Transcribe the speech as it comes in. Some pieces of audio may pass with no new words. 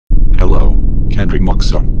Kendrick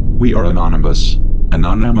Moxon. We are anonymous.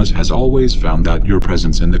 Anonymous has always found that your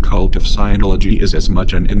presence in the cult of Scientology is as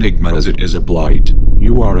much an enigma as it is a blight.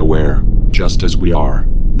 You are aware, just as we are,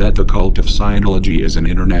 that the cult of Scientology is an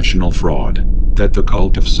international fraud. That the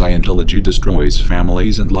cult of Scientology destroys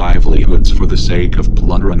families and livelihoods for the sake of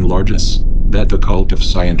plunder and largess. That the cult of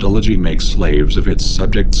Scientology makes slaves of its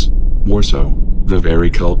subjects. More so, the very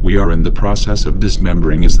cult we are in the process of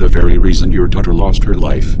dismembering is the very reason your daughter lost her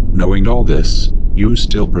life. Knowing all this, you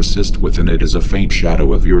still persist within it as a faint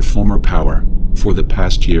shadow of your former power. For the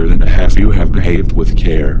past year and a half you have behaved with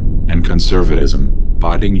care and conservatism,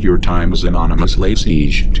 biding your time as anonymous lay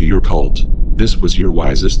siege to your cult. This was your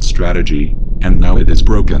wisest strategy, and now it is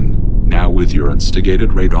broken. Now with your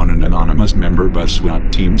instigated raid on an anonymous member by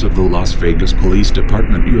SWAT teams of the Las Vegas Police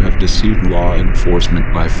Department, you have deceived law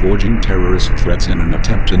enforcement by forging terrorist threats in an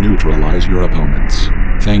attempt to neutralize your opponents.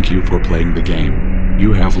 Thank you for playing the game.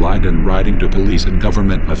 You have lied in writing to police and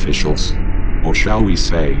government officials. Or shall we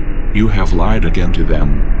say, you have lied again to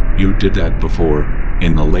them. You did that before,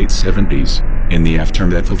 in the late 70s, in the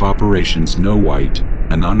aftermath of Operation Snow White.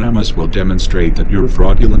 Anonymous will demonstrate that your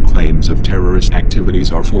fraudulent claims of terrorist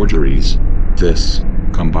activities are forgeries. This,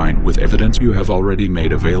 combined with evidence you have already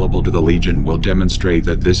made available to the Legion, will demonstrate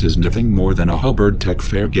that this is nothing more than a Hubbard Tech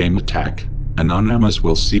fair game attack. Anonymous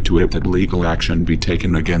will see to it that legal action be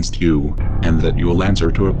taken against you, and that you will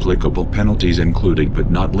answer to applicable penalties including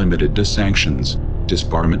but not limited to sanctions,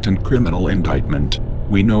 disbarment and criminal indictment.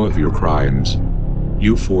 We know of your crimes.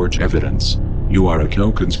 You forge evidence. You are a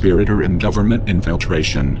co-conspirator in government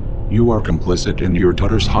infiltration. You are complicit in your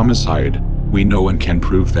daughter's homicide. We know and can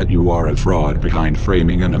prove that you are a fraud behind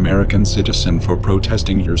framing an American citizen for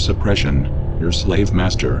protesting your suppression. Your slave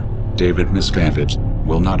master, David Miscavige,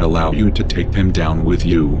 will not allow you to take him down with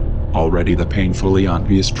you. Already the painfully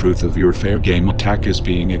obvious truth of your fair game attack is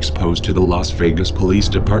being exposed to the Las Vegas Police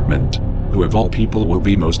Department, who of all people will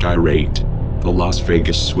be most irate. The Las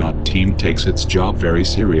Vegas SWAT team takes its job very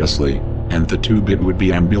seriously, and the two-bit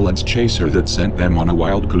would-be ambulance chaser that sent them on a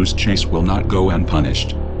wild goose chase will not go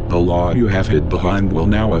unpunished. The law you have hid behind will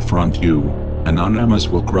now affront you. Anonymous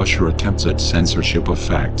will crush your attempts at censorship of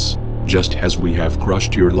facts, just as we have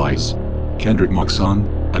crushed your lies. Kendrick Moxon,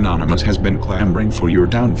 Anonymous has been clamoring for your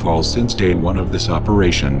downfall since day one of this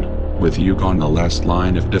operation. With you gone, the last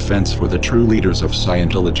line of defense for the true leaders of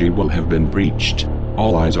Scientology will have been breached.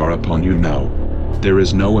 All eyes are upon you now. There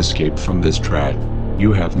is no escape from this trap.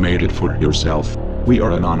 You have made it for yourself. We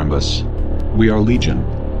are anonymous. We are Legion.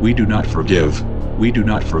 We do not forgive. We do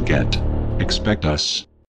not forget. Expect us.